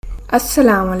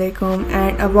Assalamu alaikum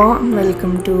and a warm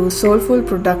welcome to Soulful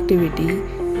Productivity,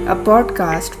 a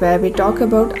podcast where we talk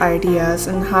about ideas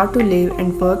on how to live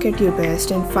and work at your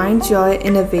best and find joy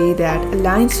in a way that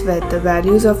aligns with the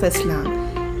values of Islam.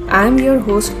 I am your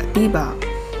host Atiba,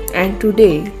 and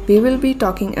today we will be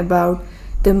talking about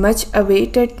the much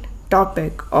awaited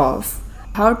topic of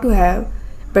how to have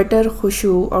better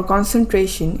khushu or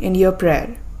concentration in your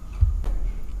prayer.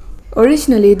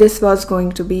 Originally, this was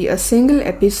going to be a single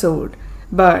episode,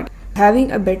 but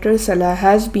having a better salah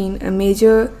has been a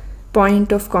major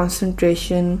point of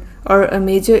concentration or a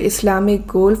major Islamic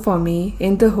goal for me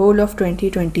in the whole of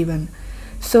 2021.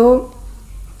 So,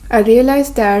 I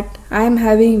realized that I am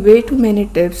having way too many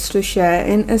tips to share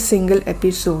in a single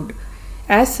episode.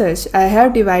 As such, I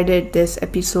have divided this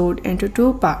episode into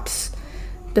two parts.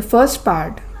 The first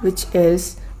part, which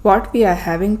is what we are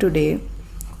having today,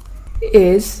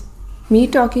 is me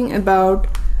talking about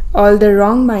all the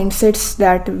wrong mindsets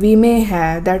that we may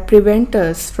have that prevent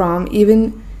us from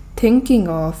even thinking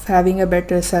of having a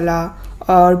better salah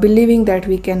or believing that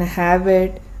we can have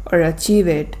it or achieve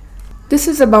it. This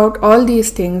is about all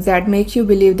these things that make you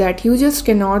believe that you just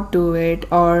cannot do it,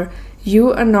 or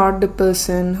you are not the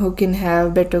person who can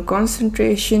have better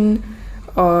concentration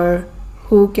or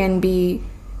who can be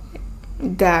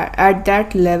that at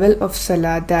that level of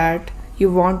salah that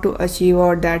you want to achieve,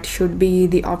 or that should be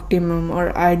the optimum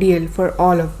or ideal for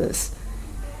all of us.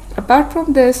 Apart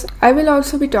from this, I will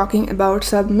also be talking about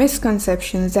some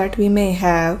misconceptions that we may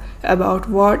have about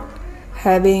what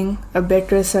having a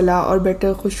better salah or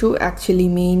better khushu actually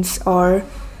means, or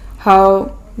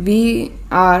how we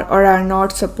are or are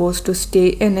not supposed to stay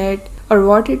in it, or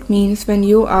what it means when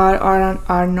you are or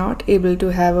are not able to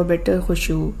have a better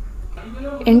khushu.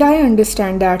 And I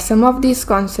understand that some of these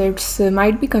concepts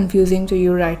might be confusing to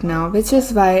you right now, which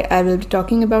is why I will be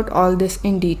talking about all this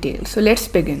in detail. So let's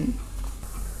begin.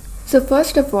 So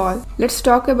first of all, let's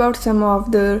talk about some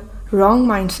of the wrong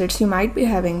mindsets you might be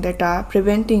having that are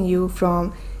preventing you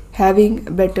from having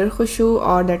better khushu,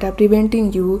 or that are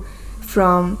preventing you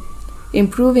from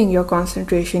improving your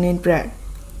concentration in prayer.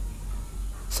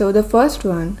 So the first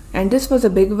one, and this was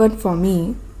a big one for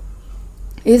me,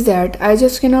 is that I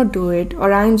just cannot do it,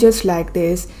 or I'm just like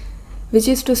this, which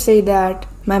is to say that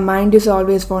my mind is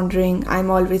always wandering, I'm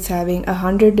always having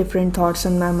 100 different thoughts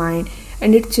on my mind,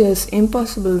 and it's just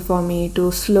impossible for me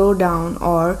to slow down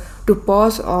or to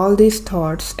pause all these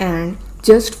thoughts and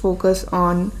just focus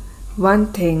on one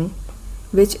thing,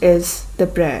 which is the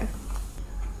prayer.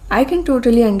 I can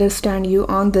totally understand you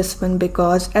on this one,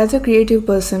 because as a creative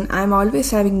person, I'm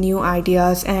always having new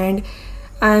ideas and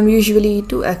I am usually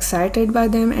too excited by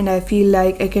them, and I feel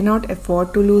like I cannot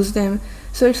afford to lose them.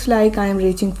 So it's like I am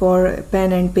reaching for a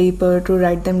pen and paper to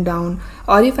write them down,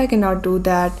 or if I cannot do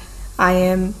that, I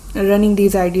am running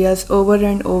these ideas over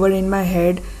and over in my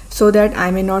head so that I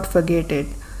may not forget it.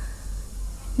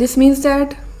 This means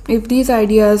that if these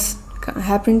ideas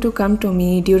happen to come to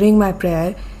me during my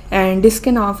prayer, and this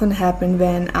can often happen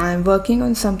when I am working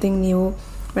on something new,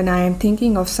 when I am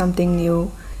thinking of something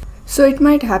new. So it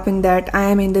might happen that I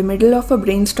am in the middle of a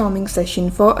brainstorming session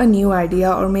for a new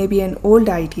idea or maybe an old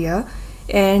idea,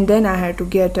 and then I had to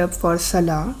get up for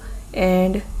salah,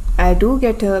 and I do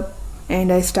get up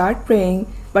and I start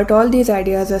praying, but all these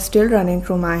ideas are still running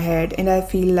through my head and I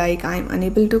feel like I'm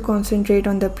unable to concentrate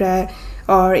on the prayer.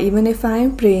 Or even if I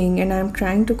am praying and I'm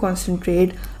trying to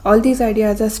concentrate, all these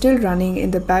ideas are still running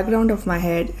in the background of my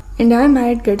head, and I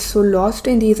might get so lost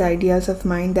in these ideas of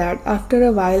mine that after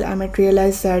a while I might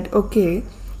realize that okay,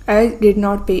 I did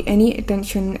not pay any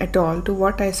attention at all to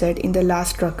what I said in the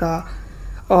last rakah,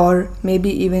 or maybe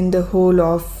even the whole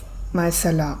of my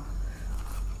salah.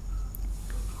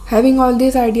 Having all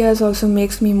these ideas also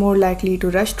makes me more likely to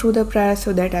rush through the prayer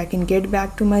so that I can get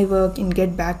back to my work and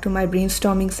get back to my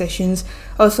brainstorming sessions,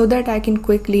 or so that I can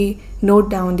quickly note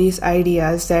down these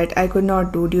ideas that I could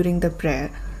not do during the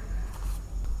prayer.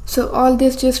 So all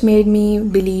this just made me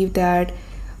believe that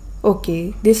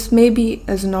okay, this maybe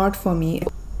is not for me.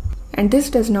 And this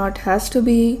does not has to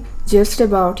be just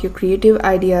about your creative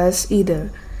ideas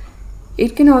either.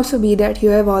 It can also be that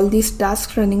you have all these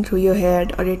tasks running through your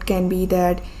head, or it can be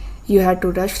that you had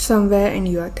to rush somewhere and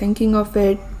you are thinking of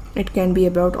it. It can be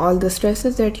about all the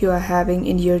stresses that you are having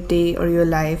in your day or your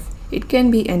life. It can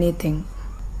be anything.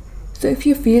 So if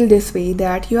you feel this way,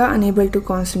 that you are unable to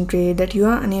concentrate, that you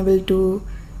are unable to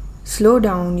slow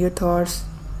down your thoughts,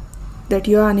 that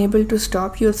you are unable to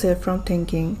stop yourself from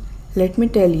thinking, let me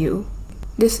tell you,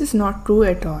 this is not true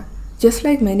at all. Just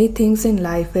like many things in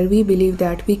life where we believe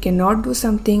that we cannot do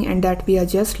something and that we are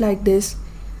just like this,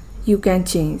 you can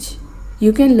change.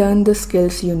 You can learn the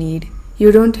skills you need.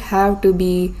 You don't have to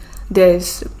be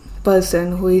this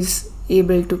person who is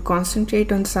able to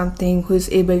concentrate on something, who is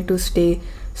able to stay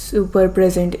super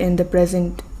present in the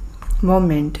present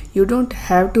moment. You don't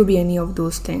have to be any of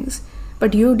those things,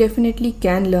 but you definitely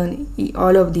can learn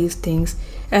all of these things.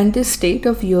 And this state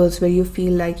of yours where you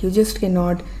feel like you just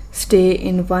cannot stay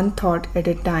in one thought at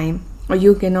a time, or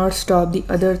you cannot stop the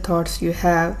other thoughts you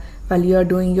have while you are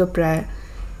doing your prayer,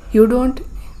 you don't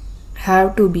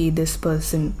have to be this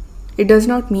person. It does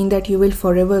not mean that you will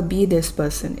forever be this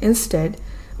person. Instead,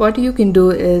 what you can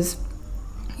do is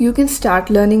you can start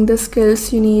learning the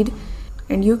skills you need,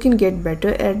 and you can get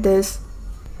better at this.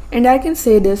 And I can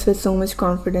say this with so much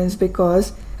confidence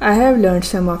because I have learned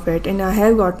some of it and I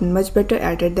have gotten much better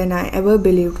at it than I ever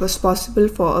believed was possible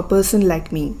for a person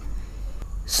like me.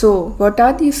 So, what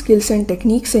are these skills and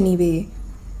techniques anyway?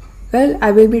 Well,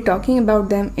 I will be talking about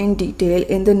them in detail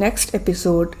in the next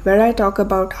episode, where I talk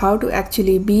about how to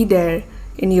actually be there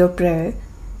in your prayer.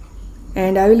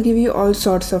 And I will give you all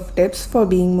sorts of tips for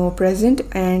being more present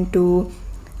and to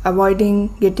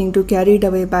avoiding getting too carried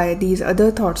away by these other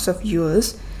thoughts of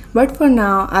yours. But for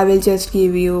now, I will just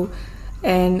give you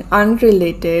an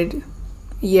unrelated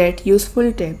yet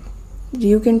useful tip.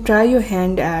 You can try your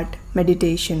hand at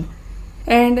meditation.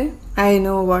 And I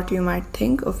know what you might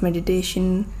think of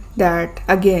meditation, that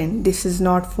again, this is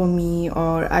not for me,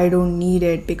 or I don't need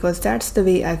it, because that's the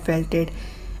way I felt it.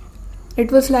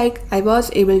 It was like I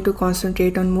was able to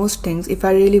concentrate on most things if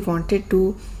I really wanted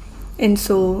to,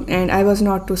 and I was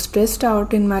not too stressed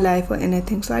out in my life or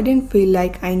anything, so I didn't feel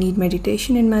like I need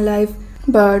meditation in my life.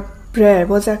 But prayer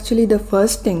was actually the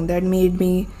first thing that made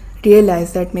me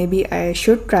realize that maybe I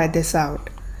should try this out.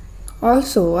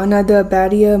 Also, another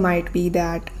barrier might be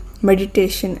that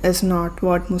meditation is not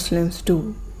what Muslims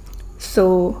do.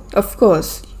 So, of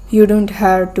course, you don't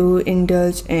have to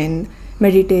indulge in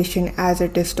meditation as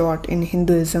it is taught in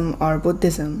Hinduism or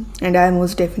Buddhism, and I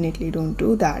most definitely don't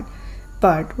do that.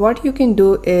 But what you can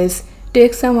do is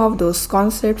take some of those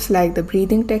concepts like the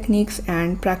breathing techniques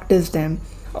and practice them.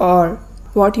 Or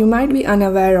what you might be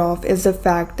unaware of is the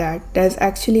fact that there's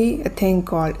actually a thing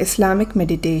called Islamic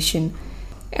meditation.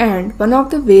 And one of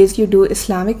the ways you do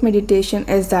Islamic meditation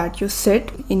is that you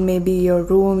sit in maybe your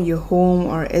room, your home,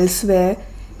 or elsewhere.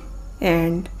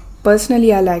 And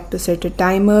personally, I like to set a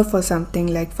timer for something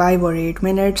like 5 or 8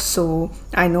 minutes, so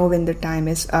I know when the time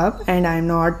is up and I'm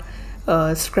not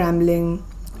scrambling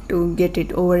to get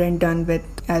it over and done with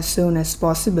as soon as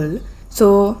possible.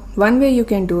 So one way you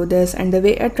can do this, and the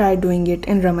way I tried doing it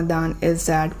in Ramadan, is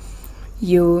that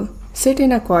you sit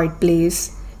in a quiet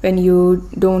place when you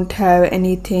don't have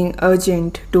anything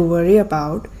urgent to worry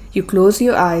about. You close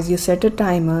your eyes, you set a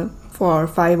timer for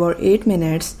 5 or 8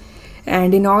 minutes,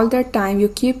 and in all that time you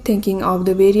keep thinking of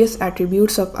the various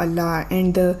attributes of Allah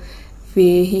and the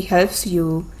way He helps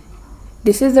you.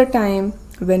 This is the time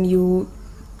when you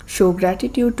show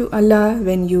gratitude to Allah,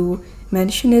 when you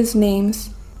mention His names,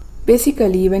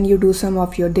 basically when you do some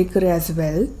of your dhikr as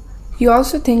well. You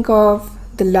also think of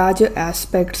the larger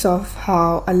aspects of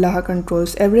how Allah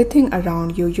controls everything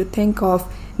around you. You think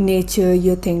of nature,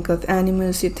 you think of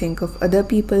animals, you think of other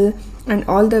people, and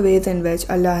all the ways in which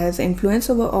Allah has influence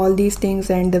over all these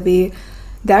things, and the way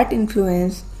that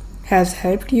influence has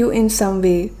helped you in some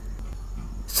way.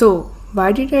 So,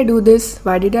 why did I do this?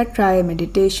 Why did I try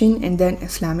meditation and then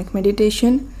Islamic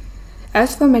meditation?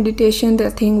 As for meditation,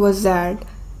 the thing was that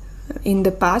in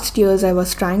the past years I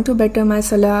was trying to better my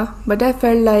salah, but I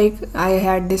felt like I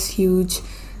had this huge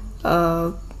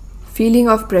feeling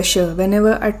of pressure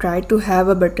whenever I tried to have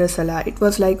a better salah. It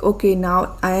was like, okay,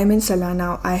 now I am in salah,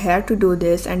 now I have to do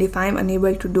this, and if I am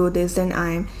unable to do this, then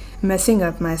I am messing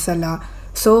up my salah.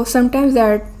 So sometimes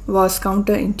that was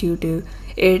counterintuitive.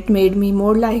 It made me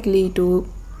more likely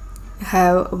to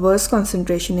have worse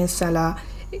concentration in salah,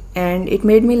 and it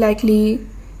made me likely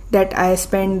that I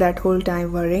spend that whole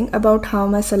time worrying about how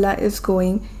my salah is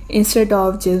going, instead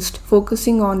of just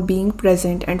focusing on being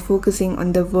present and focusing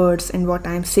on the words and what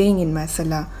I'm saying in my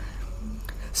salah.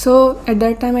 So at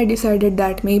that time I decided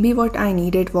that maybe what I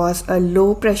needed was a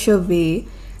low pressure way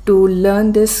to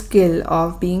learn this skill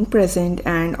of being present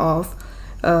and of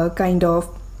kind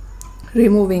of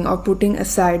removing or putting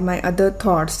aside my other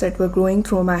thoughts that were going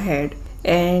through my head.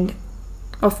 And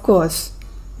of course,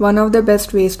 one of the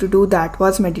best ways to do that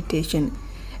was meditation.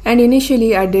 And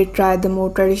initially I did try the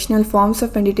more traditional forms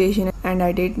of meditation, and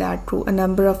I did that through a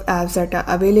number of apps that are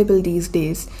available these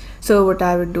days. So what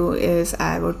I would do is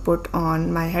I would put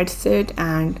on my headset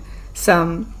and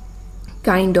some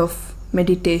kind of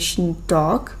meditation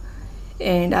talk,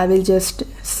 and I will just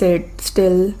sit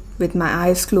still with my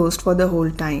eyes closed for the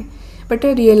whole time. But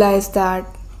I realized that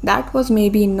that was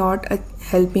maybe not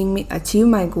helping me achieve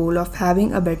my goal of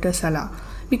having a better salah.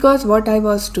 Because what I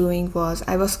was doing was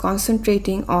I was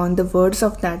concentrating on the words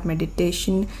of that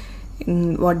meditation,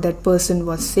 in what that person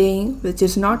was saying, which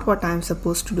is not what I am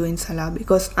supposed to do in salah,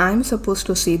 because I am supposed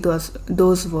to see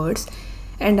those words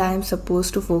and I am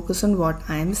supposed to focus on what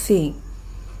I am saying.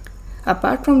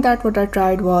 Apart from that, what I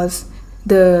tried was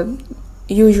the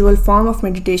usual form of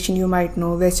meditation you might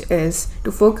know, which is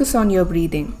to focus on your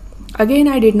breathing. Again,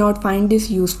 I did not find this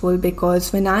useful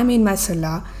because when I'm in my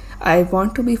salah, I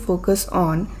want to be focused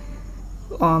on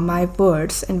my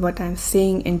words and what I'm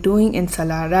saying and doing in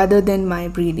salah rather than my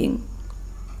breathing.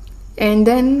 And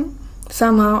then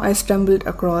somehow I stumbled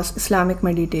across Islamic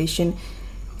meditation,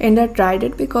 and I tried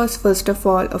it because, first of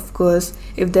all, of course,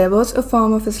 if there was a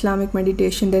form of Islamic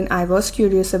meditation, then I was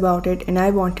curious about it and I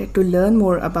wanted to learn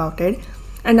more about it.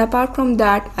 And apart from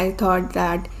that, I thought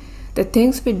that the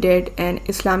things we did in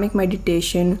Islamic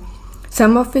meditation,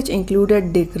 some of which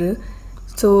included dhikr,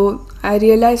 so I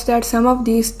realized that some of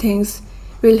these things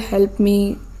will help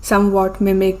me somewhat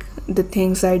mimic the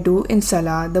things I do in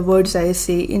salah, the words I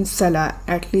say in salah,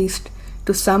 at least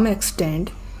to some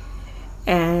extent.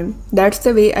 And that's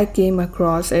the way I came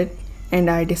across it, and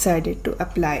I decided to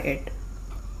apply it.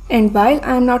 And while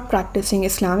I'm not practicing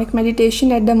Islamic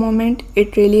meditation at the moment,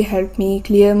 it really helped me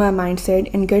clear my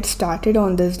mindset and get started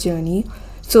on this journey.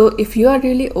 So if you are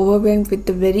really overwhelmed with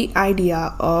the very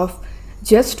idea of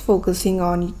just focusing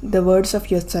on the words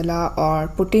of your salah or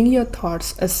putting your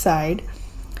thoughts aside,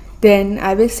 then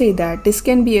I will say that this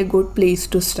can be a good place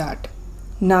to start.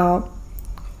 Now,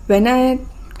 when I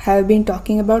have been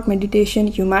talking about meditation,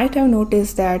 you might have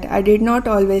noticed that I did not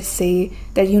always say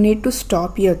that you need to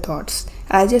stop your thoughts.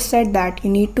 I just said that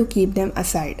you need to keep them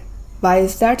aside. Why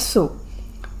is that so?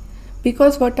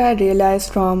 Because what I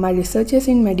realized from my researches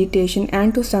in meditation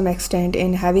and to some extent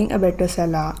in having a better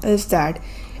salah is that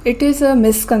it is a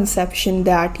misconception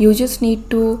that you just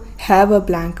need to have a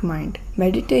blank mind.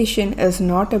 Meditation is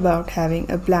not about having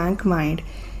a blank mind,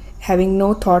 having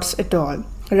no thoughts at all.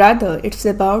 Rather, it's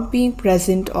about being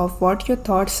present of what your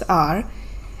thoughts are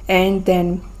and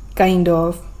then kind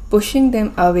of pushing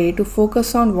them away to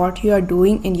focus on what you are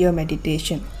doing in your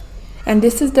meditation. And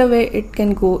this is the way it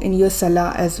can go in your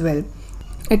salah as well.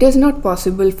 It is not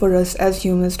possible for us as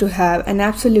humans to have an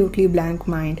absolutely blank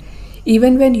mind.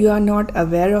 Even when you are not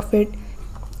aware of it,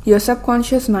 your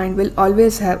subconscious mind will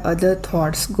always have other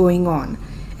thoughts going on.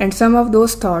 And some of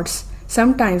those thoughts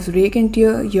sometimes rake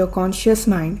into your conscious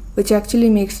mind, which actually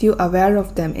makes you aware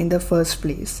of them in the first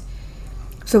place.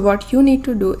 So what you need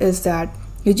to do is that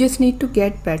you just need to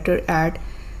get better at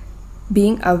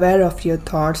being aware of your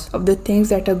thoughts, of the things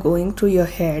that are going through your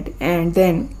head, and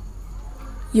then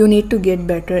you need to get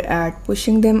better at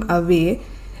pushing them away,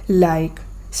 like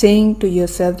saying to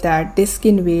yourself that this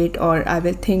can wait or I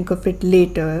will think of it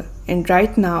later, and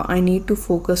right now I need to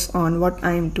focus on what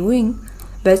I am doing,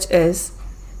 which is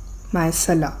my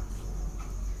salah.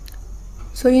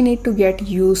 So you need to get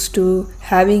used to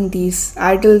having these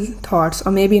idle thoughts,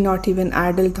 or maybe not even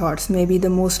idle thoughts, maybe the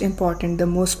most important, the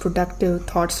most productive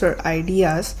thoughts or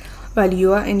ideas while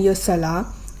you are in your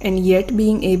salah, and yet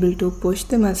being able to push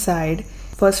them aside,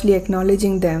 firstly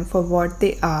acknowledging them for what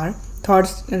they are,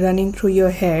 thoughts running through your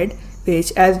head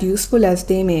which, as useful as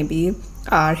they may be,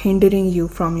 are hindering you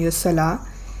from your salah,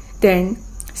 then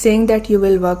saying that you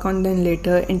will work on them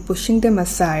later and pushing them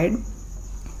aside,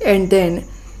 and then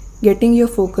getting your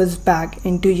focus back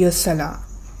into your salah.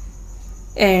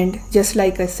 And just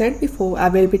like I said before, I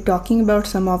will be talking about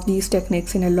some of these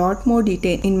techniques in a lot more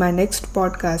detail in my next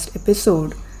podcast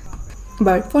episode.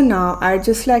 But for now, I'd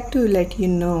just like to let you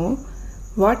know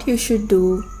what you should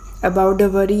do about the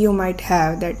worry you might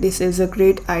have that this is a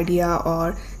great idea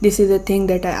or this is a thing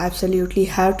that I absolutely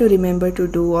have to remember to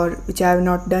do or which I have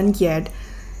not done yet.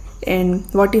 And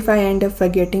what if I end up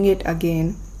forgetting it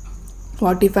again?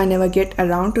 What if I never get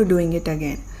around to doing it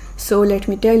again? So let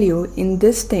me tell you, in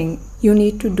this thing, you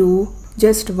need to do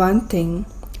just one thing,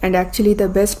 and actually the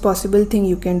best possible thing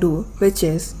you can do, which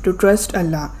is to trust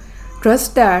Allah.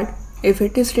 Trust that if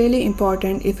it is really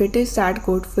important, if it is that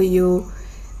good for you,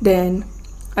 then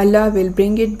Allah will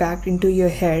bring it back into your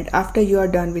head after you are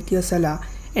done with your salah.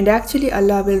 And actually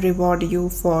Allah will reward you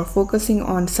for focusing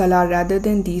on salah rather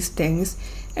than these things.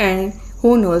 And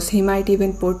who knows, He might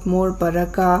even put more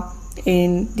barakah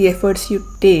in the efforts you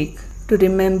take to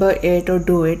remember it or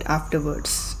do it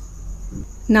afterwards.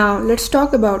 Now let's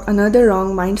talk about another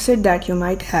wrong mindset that you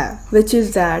might have, which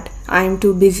is that I am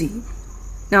too busy.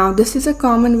 Now this is a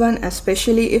common one,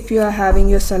 especially if you are having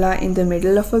your salah in the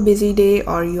middle of a busy day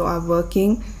or you are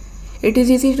working. It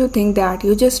is easy to think that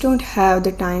you just don't have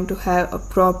the time to have a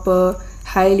proper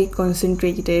highly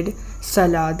concentrated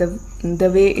salah,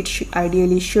 the way it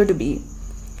ideally should be.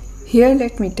 Here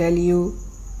let me tell you,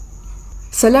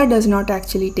 salah does not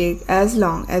actually take as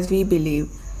long as we believe.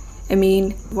 I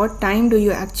mean, what time do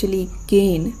you actually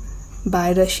gain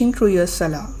by rushing through your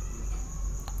salah?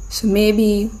 So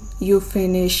maybe you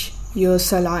finish your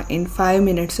salah in 5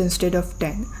 minutes instead of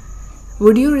 10.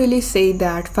 Would you really say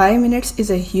that 5 minutes is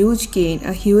a huge gain,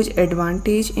 a huge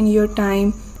advantage in your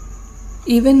time?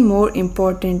 Even more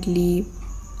importantly,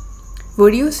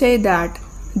 would you say that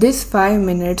this 5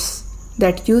 minutes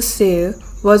that you save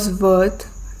was worth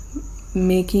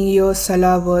making your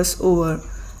salah verse over?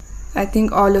 I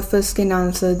think all of us can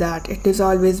answer that it is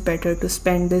always better to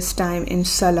spend this time in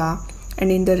salah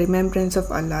and in the remembrance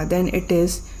of Allah than it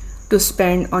is to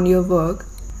spend on your work.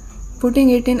 Putting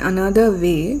it in another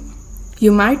way,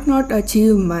 you might not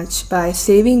achieve much by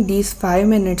saving these 5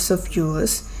 minutes of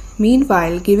yours.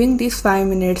 Meanwhile, giving these 5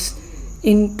 minutes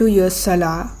into your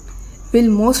salah will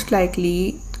most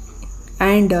likely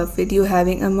end up with you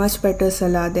having a much better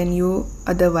salah than you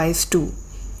otherwise do.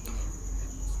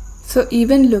 So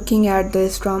even looking at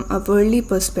this from a worldly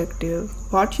perspective,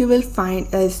 what you will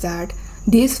find is that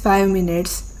these 5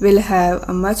 minutes will have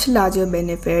a much larger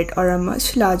benefit or a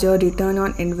much larger return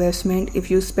on investment if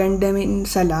you spend them in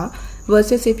salah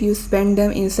versus if you spend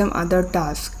them in some other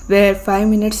task where 5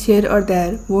 minutes here or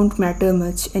there won't matter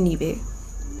much anyway.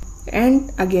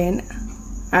 And again,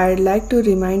 I'd like to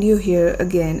remind you here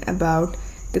again about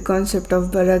the concept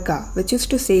of barakah, which is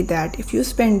to say that if you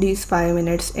spend these 5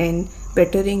 minutes in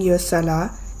bettering your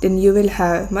salah, then you will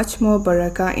have much more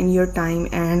barakah in your time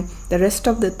and the rest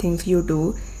of the things you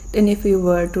do than if you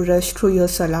were to rush through your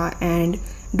salah and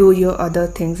do your other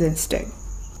things instead.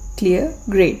 Clear?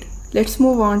 Great. Let's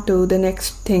move on to the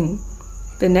next thing,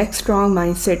 the next strong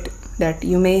mindset that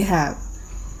you may have,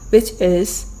 which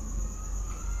is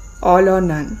all or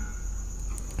none.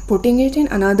 Putting it in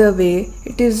another way,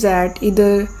 it is that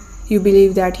either you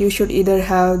believe that you should either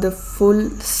have the full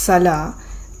salah,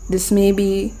 this may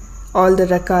be all the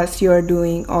rakats you are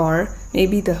doing or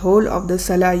maybe the whole of the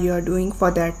salah you are doing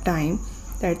for that time,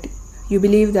 that you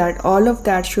believe that all of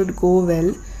that should go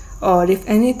well, or if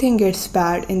anything gets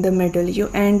bad in the middle, you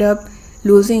end up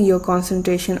losing your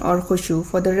concentration or khushu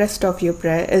for the rest of your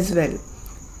prayer as well.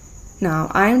 Now,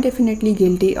 I am definitely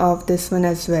guilty of this one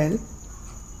as well.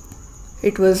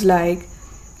 It was like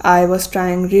I was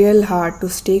trying real hard to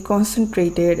stay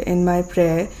concentrated in my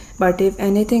prayer, but if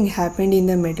anything happened in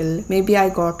the middle, maybe I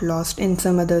got lost in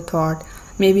some other thought,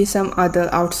 maybe some other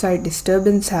outside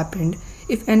disturbance happened.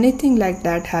 If anything like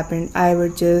that happened, I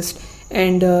would just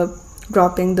end up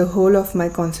dropping the whole of my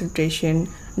concentration,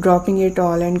 dropping it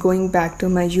all and going back to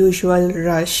my usual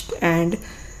rushed and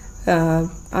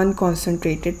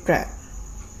unconcentrated prayer.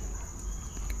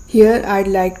 Here I'd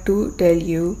like to tell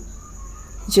you,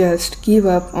 just give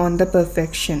up on the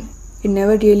perfection. It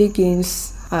never really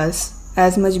gains us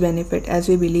as much benefit as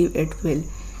we believe it will.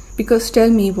 Because tell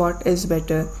me, what is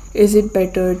better? Is it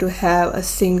better to have a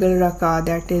single rakah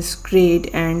that is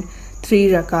great and 3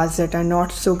 rakahs that are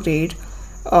not so great?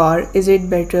 Or is it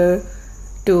better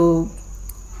to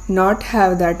not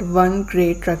have that one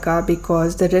great rakah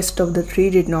because the rest of the 3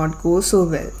 did not go so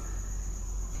well?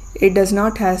 It does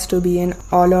not has to be an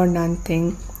all or none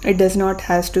thing. It does not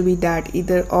has to be that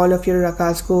either all of your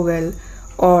rakahs go well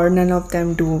or none of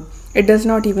them do. It does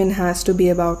not even has to be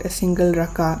about a single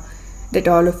rakah that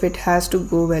all of it has to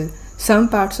go well. Some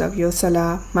parts of your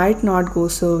salah might not go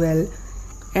so well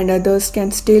and others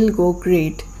can still go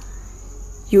great.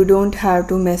 You don't have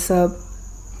to mess up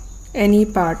any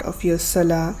part of your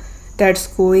salah that's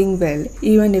going well,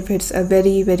 even if it's a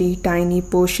very very tiny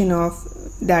portion of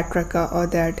that rakah or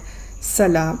that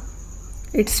salah.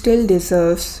 It still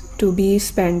deserves to be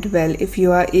spent well if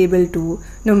you are able to,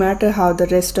 no matter how the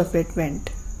rest of it went.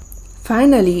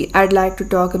 Finally, I'd like to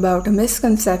talk about a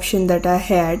misconception that I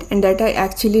had and that I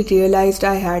actually realized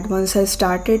I had once I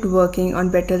started working on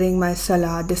bettering my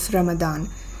salah this Ramadan.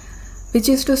 Which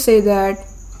is to say that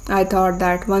I thought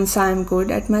that once I am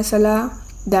good at my salah,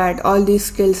 that all these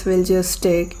skills will just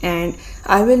stick and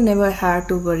I will never have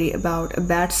to worry about a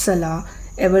bad salah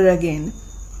ever again.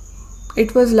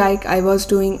 It was like I was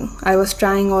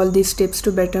trying all these tips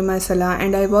to better my salah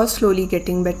and I was slowly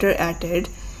getting better at it,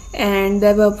 and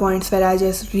there were points where I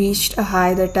just reached a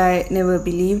high that I never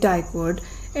believed I could,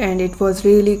 and it was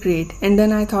really great. And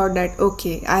then I thought that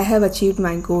okay, I have achieved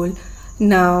my goal.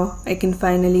 Now I can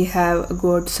finally have a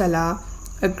good salah,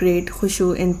 a great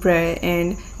khushu in prayer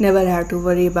and never have to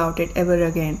worry about it ever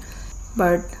again.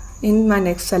 But in my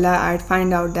next salah I'd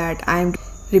find out that I'm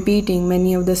repeating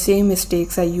many of the same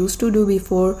mistakes I used to do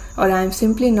before, or I am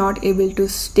simply not able to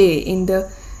stay in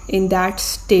that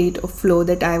state of flow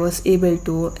that I was able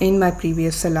to in my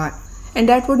previous salah. And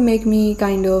that would make me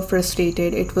kind of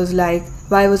frustrated. It was like,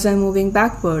 why was I moving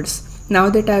backwards? Now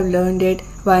that I've learned it,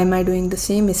 why am I doing the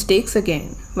same mistakes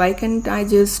again? Why can't I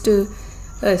just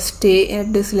stay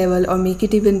at this level or make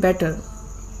it even better?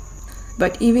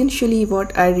 But eventually,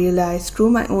 what I realized through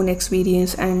my own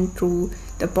experience and through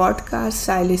the podcasts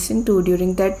I listened to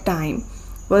during that time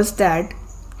was that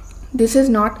this is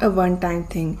not a one time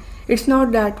thing. It is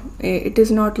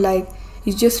not like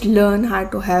you just learn how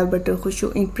to have better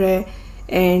khushu in prayer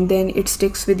and then it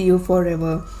sticks with you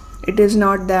forever. It is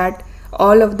not that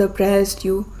all of the prayers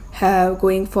you have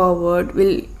going forward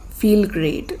will feel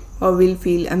great or will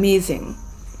feel amazing.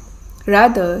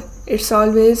 Rather, it's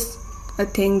always a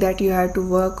thing that you have to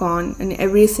work on in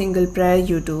every single prayer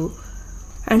you do.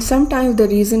 And sometimes the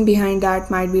reason behind that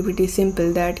might be pretty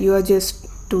simple, that you are just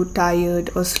too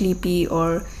tired or sleepy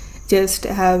or just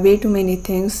have way too many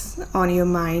things on your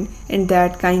mind, and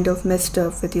that kind of messed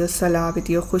up with your salah, with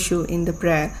your khushu in the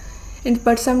prayer.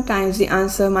 But sometimes the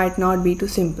answer might not be too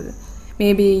simple.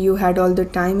 Maybe you had all the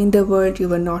time in the world, you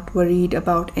were not worried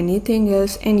about anything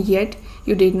else, and yet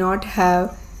you did not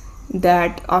have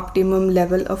that optimum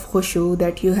level of khushu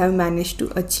that you have managed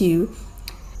to achieve.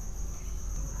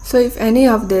 So if any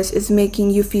of this is making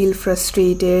you feel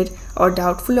frustrated or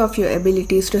doubtful of your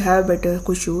abilities to have better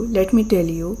khushu, let me tell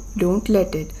you, don't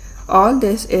let it. All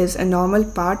this is a normal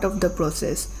part of the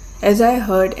process. As I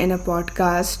heard in a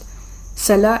podcast,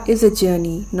 salah is a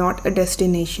journey, not a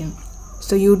destination.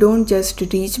 So you don't just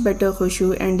reach better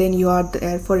khushu and then you are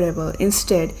there forever.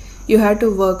 Instead, you have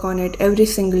to work on it every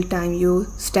single time you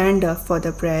stand up for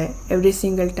the prayer, every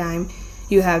single time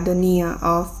you have the niyyah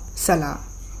of salah.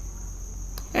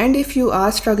 And if you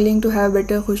are struggling to have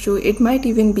better khushu, it might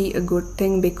even be a good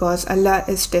thing because Allah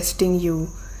is testing you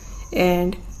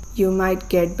and you might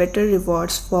get better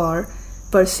rewards for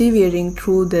persevering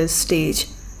through this stage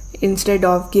instead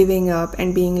of giving up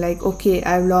and being like, okay,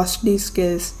 I've lost these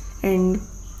skills and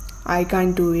I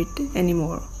can't do it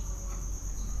anymore.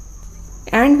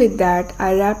 And with that,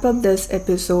 I wrap up this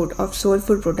episode of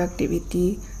Soulful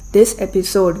Productivity. This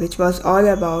episode, which was all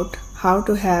about how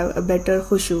to have a better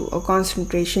khushu or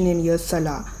concentration in your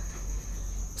salah.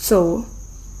 So,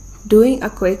 doing a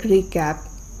quick recap,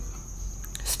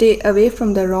 stay away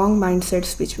from the wrong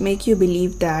mindsets which make you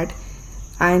believe that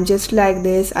I am just like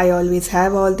this, I always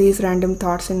have all these random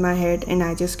thoughts in my head and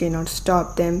I just cannot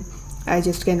stop them, I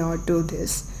just cannot do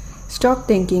this. Stop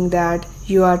thinking that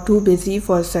you are too busy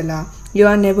for salah. You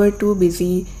are never too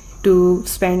busy to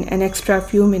spend an extra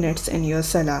few minutes in your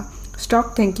salah.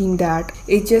 Stop thinking that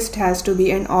it just has to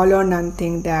be an all or none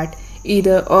thing, that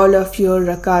either all of your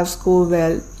rakahs go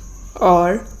well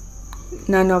or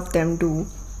none of them do.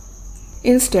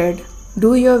 Instead,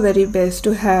 do your very best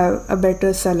to have a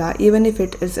better salah, even if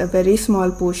it is a very small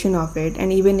portion of it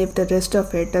and even if the rest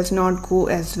of it does not go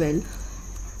as well.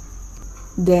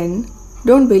 Then,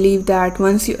 don't believe that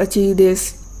once you achieve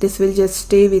this will just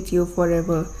stay with you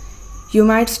forever. You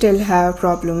might still have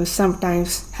problems,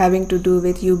 sometimes having to do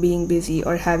with you being busy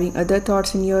or having other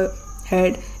thoughts in your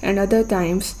head, and other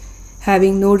times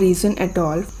having no reason at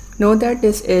all. Know that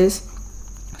this is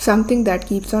something that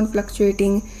keeps on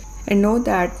fluctuating, and know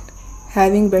that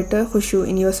having better khushu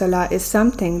in your salah is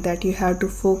something that you have to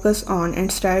focus on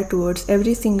and strive towards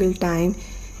every single time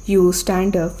you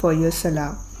stand up for your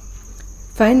salah.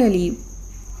 Finally,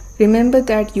 remember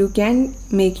that you can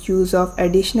make use of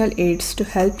additional aids to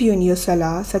help you in your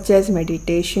salah, such as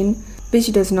meditation,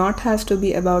 which does not have to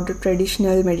be about the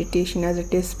traditional meditation as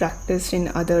it is practiced in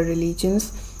other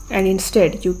religions, and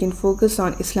instead you can focus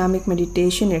on Islamic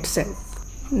meditation itself.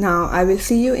 Now, I will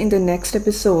see you in the next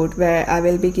episode where I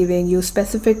will be giving you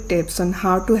specific tips on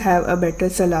how to have a better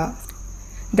salah.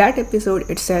 That episode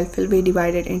itself will be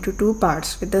divided into two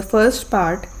parts, with the first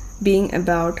part being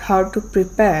about how to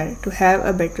prepare to have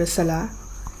a better salah,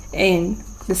 and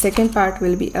the second part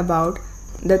will be about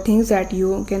the things that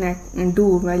you can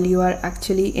do while you are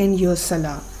actually in your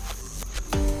salah.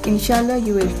 Inshallah,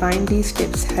 you will find these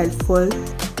tips helpful,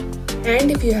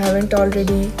 and if you haven't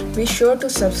already, be sure to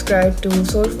subscribe to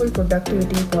Soulful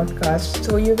Productivity Podcast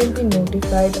so you will be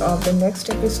notified of the next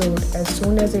episode as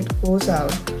soon as it goes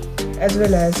out, as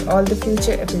well as all the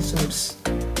future episodes.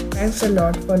 Thanks a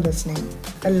lot for listening.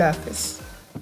 Allah Hafiz.